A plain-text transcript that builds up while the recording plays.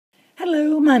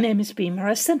Hello, my name is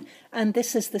Morrison, and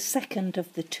this is the second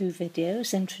of the two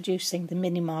videos introducing the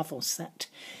Mini Marvel set.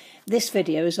 This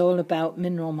video is all about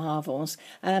mineral marvels.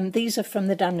 These are from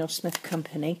the Daniel Smith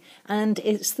Company, and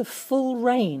it's the full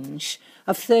range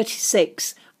of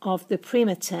 36 of the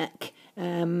Primatech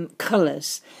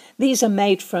colours. These are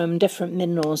made from different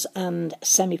minerals and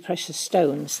semi-precious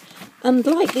stones. And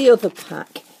like the other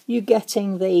pack, you're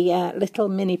getting the little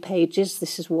mini pages.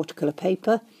 This is watercolour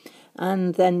paper.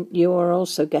 And then you are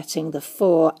also getting the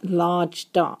 4 large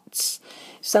dots.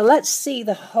 So let's see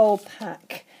the whole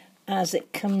pack as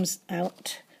it comes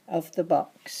out of the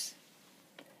box.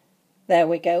 There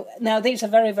we go. Now these are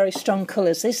very, very strong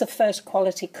colours. These are first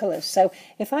quality colours. So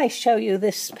if I show you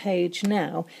this page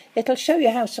now, it'll show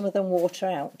you how some of them water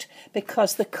out,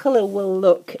 because the colour will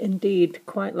look indeed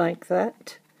quite like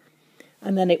that.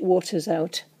 And then it waters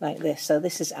out like this. So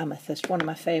this is amethyst, one of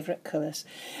my favourite colours.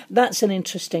 That's an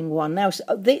interesting one. Now,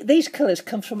 these colours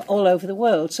come from all over the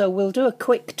world, so we'll do a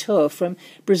quick tour from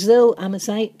Brazil,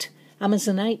 Amazonite.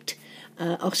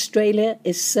 Australia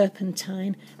is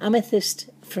serpentine. Amethyst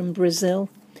from Brazil.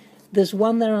 There's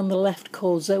one there on the left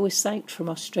called zoisite from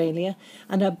Australia,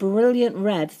 and a brilliant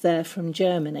red there from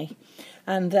Germany.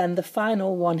 And then the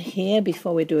final one here,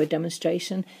 before we do a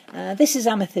demonstration, this is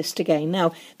amethyst again.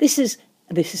 Now, this is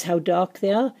how dark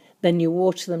they are. Then you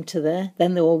water them to there.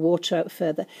 Then they will water out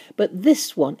further. But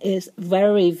this one is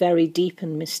very, very deep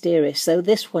and mysterious. So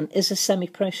this one is a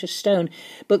semi-precious stone.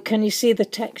 But can you see the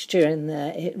texture in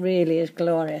there? It really is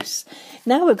glorious.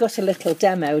 Now we've got a little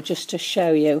demo just to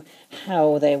show you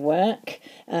how they work.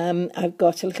 I've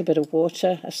got a little bit of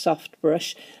water, a soft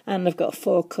brush, and I've got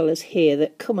 4 colours here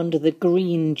that come under the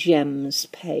green gems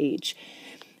page.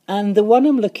 And the one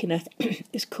I'm looking at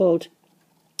is called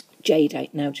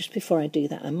jadeite. Now, just before I do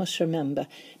that, I must remember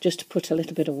just to put a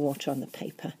little bit of water on the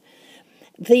paper.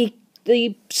 The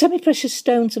semi-precious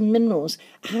stones and minerals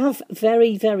have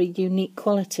very, very unique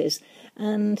qualities,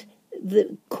 and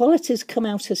the qualities come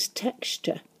out as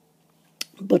texture,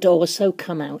 but also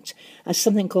come out as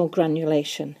something called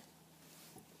granulation.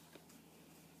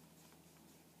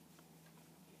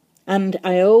 And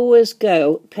I always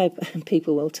go,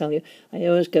 people will tell you, I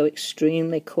always go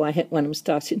extremely quiet when I'm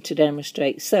starting to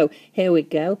demonstrate. So here we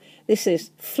go. This is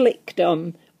flicked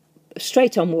on,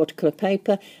 straight on watercolour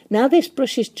paper. Now this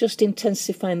brush is just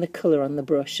intensifying the colour on the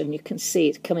brush, and you can see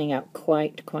it's coming out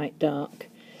quite dark.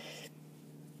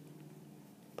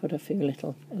 Put a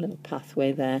little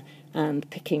pathway there, and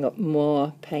picking up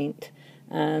more paint.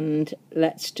 And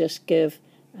let's just give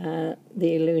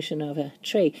the illusion of a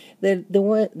tree. The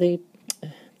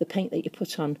paint that you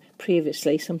put on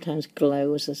previously sometimes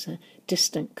glows as a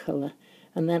distant colour,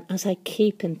 and then as I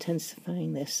keep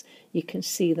intensifying this, you can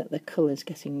see that the colour is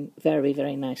getting very,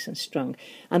 very nice and strong.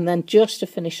 And then just to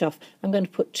finish off, I'm going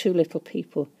to put 2 little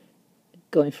people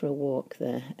going for a walk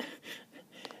there.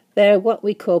 They're what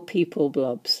we call people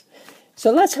blobs.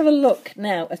 So let's have a look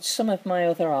now at some of my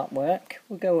other artwork.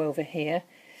 We'll go over here.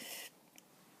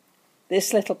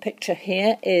 This little picture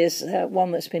here is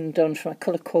one that's been done from a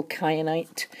colour called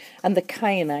kyanite. And the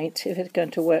kyanite, if it's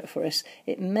going to work for us,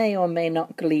 it may or may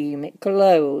not gleam. It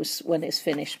glows when it's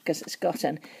finished because it's got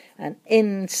an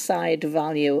inside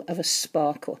value of a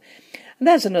sparkle. And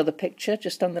there's another picture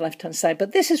just on the left-hand side.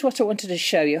 But this is what I wanted to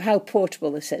show you, how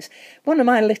portable this is. One of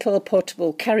my little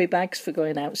portable carry bags for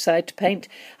going outside to paint.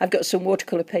 I've got some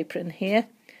watercolour paper in here.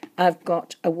 I've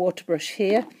got a water brush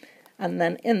here. And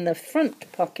then in the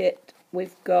front pocket,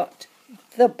 we've got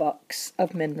the box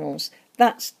of minerals.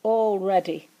 That's all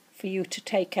ready for you to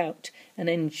take out and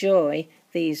enjoy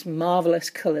these marvellous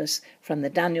colours from the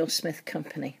Daniel Smith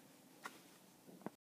Company.